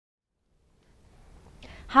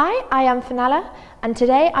Hi, I am Fenella, and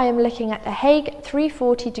today I am looking at the Hague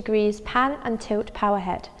 340 degrees pan and tilt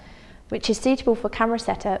powerhead, which is suitable for camera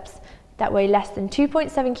setups that weigh less than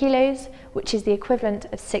 2.7 kilos, which is the equivalent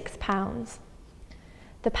of 6 pounds.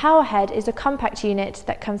 The powerhead is a compact unit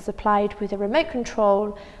that comes supplied with a remote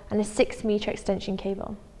control and a 6-metre extension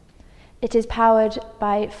cable. It is powered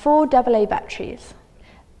by 4 AA batteries.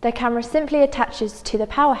 The camera simply attaches to the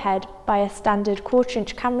powerhead by a standard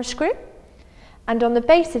 1/4-inch camera screw, and on the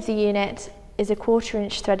base of the unit is a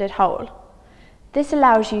 1/4-inch threaded hole. This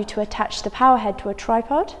allows you to attach the powerhead to a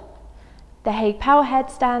tripod, the Hague Powerhead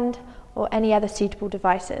Stand, or any other suitable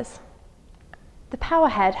devices. The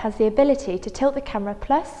powerhead has the ability to tilt the camera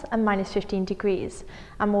plus and minus 15 degrees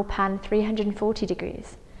and will pan 340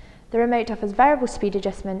 degrees. The remote offers variable speed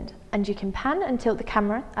adjustment, and you can pan and tilt the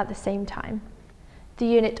camera at the same time. The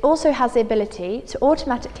unit also has the ability to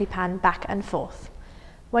automatically pan back and forth.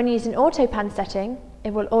 When using auto pan setting,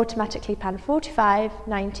 it will automatically pan 45,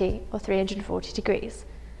 90 or 340 degrees.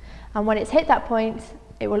 And when it's hit that point,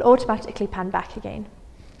 it will automatically pan back again.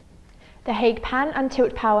 The Hague Pan and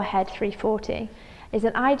Tilt Powerhead 340 is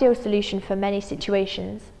an ideal solution for many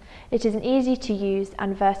situations. It is an easy to use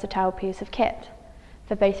and versatile piece of kit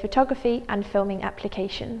for both photography and filming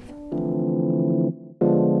applications.